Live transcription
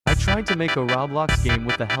tried to make a Roblox game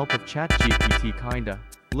with the help of ChatGPT kinda.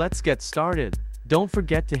 Let's get started. Don't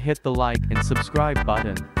forget to hit the like and subscribe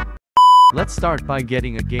button. Let's start by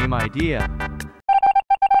getting a game idea.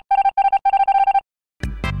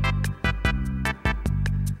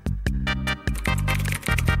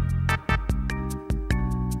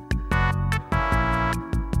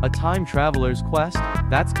 A time traveler's quest?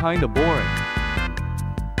 That's kinda boring.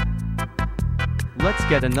 Let's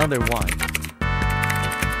get another one.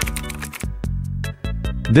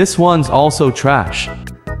 This one's also trash.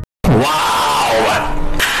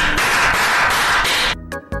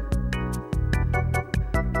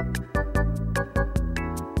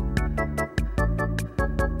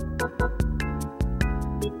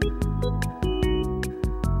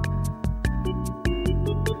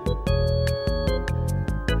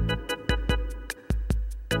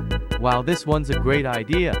 Wow, this one's a great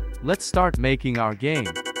idea. Let's start making our game.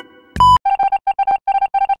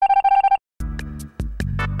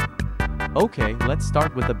 Okay, let's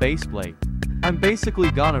start with a base plate. I'm basically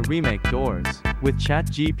gonna remake doors. With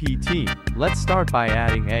ChatGPT, let's start by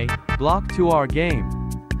adding a block to our game.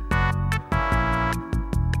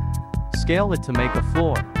 Scale it to make a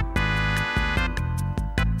floor.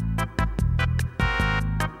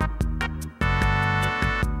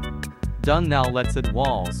 Done, now let's add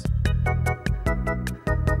walls.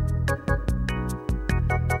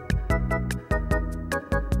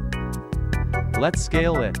 Let's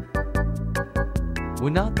scale it. We're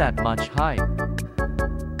not that much height.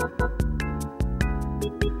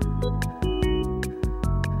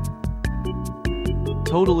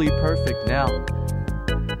 Totally perfect now.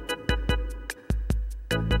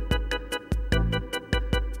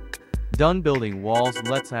 Done building walls,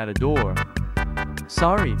 let's add a door.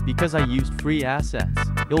 Sorry, because I used free assets.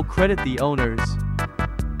 You'll credit the owners.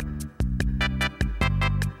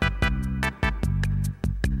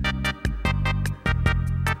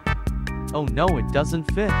 Oh no, it doesn't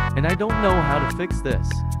fit, and I don't know how to fix this.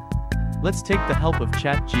 Let's take the help of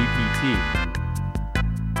ChatGPT.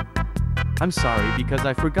 I'm sorry because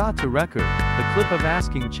I forgot to record the clip of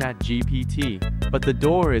asking ChatGPT, but the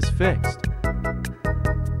door is fixed.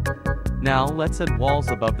 Now let's add walls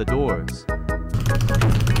above the doors.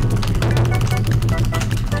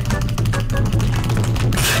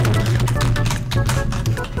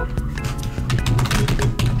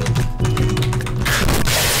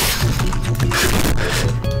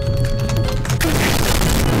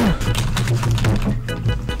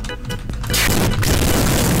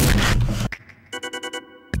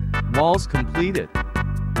 Walls completed.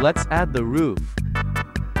 Let's add the roof.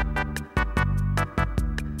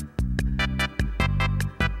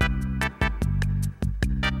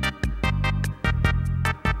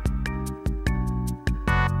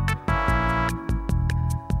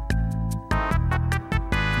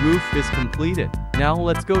 Roof is completed. Now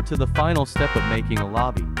let's go to the final step of making a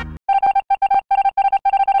lobby.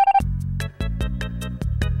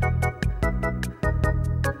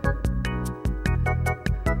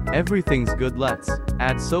 Everything's good, let's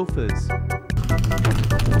add sofas.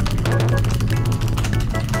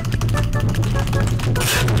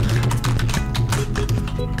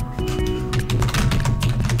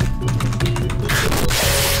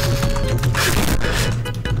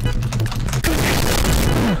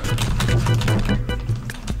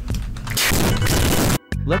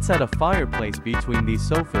 Let's add a fireplace between these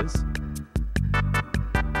sofas.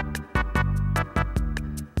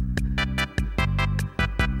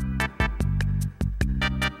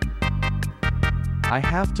 I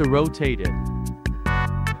have to rotate it.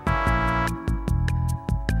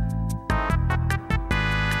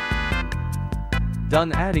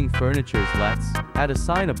 Done adding furnitures, let's add a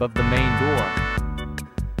sign above the main door.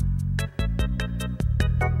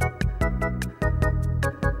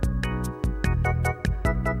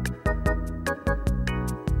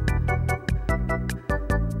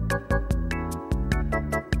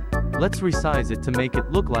 Let's resize it to make it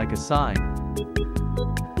look like a sign.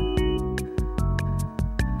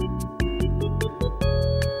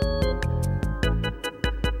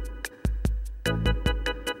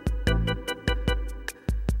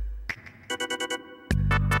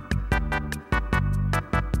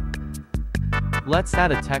 Let's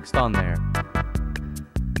add a text on there.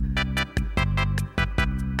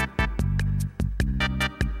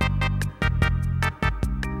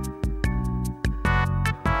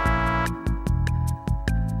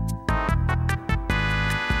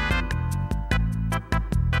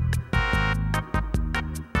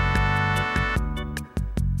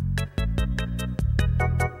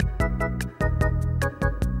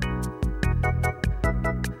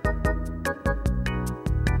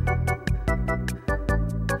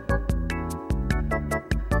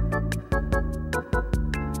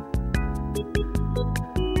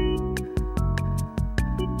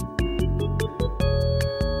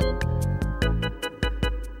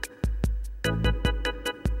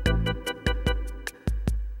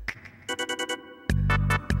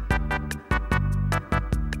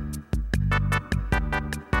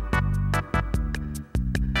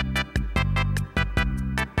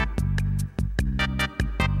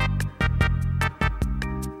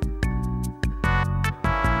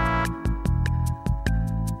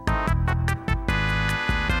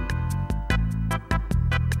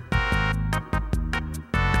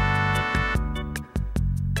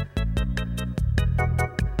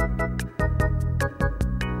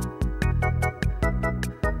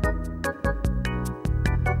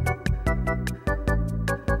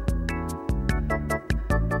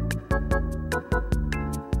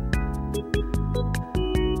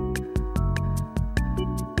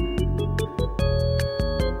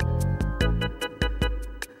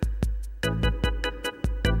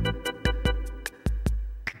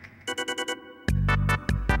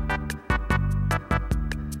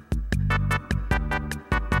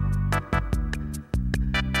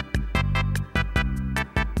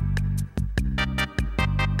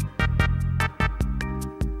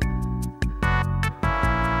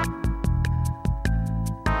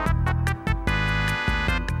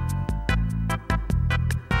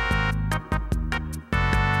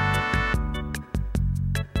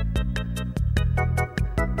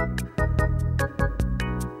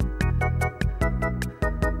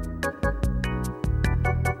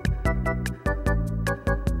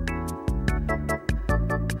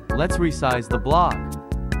 Let's resize the block.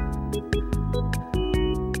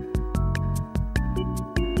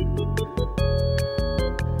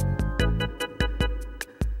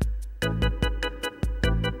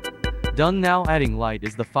 Done. Now adding light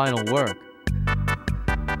is the final work.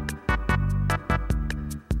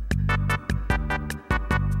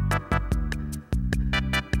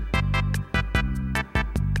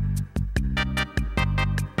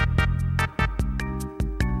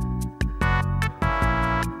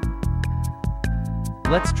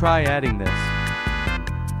 Let's try adding this.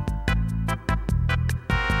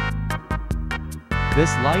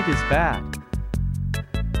 This light is bad.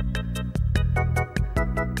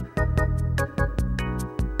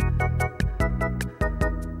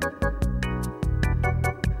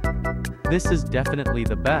 This is definitely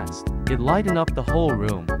the best. It lightened up the whole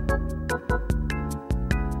room.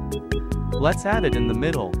 Let's add it in the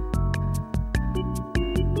middle.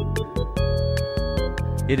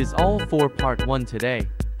 It is all for part 1 today.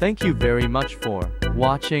 Thank you very much for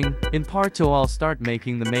watching. In part 2 I'll start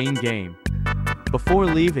making the main game. Before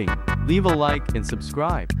leaving, leave a like and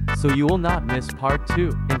subscribe so you will not miss part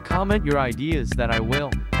 2, and comment your ideas that I will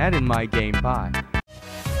add in my game. Bye.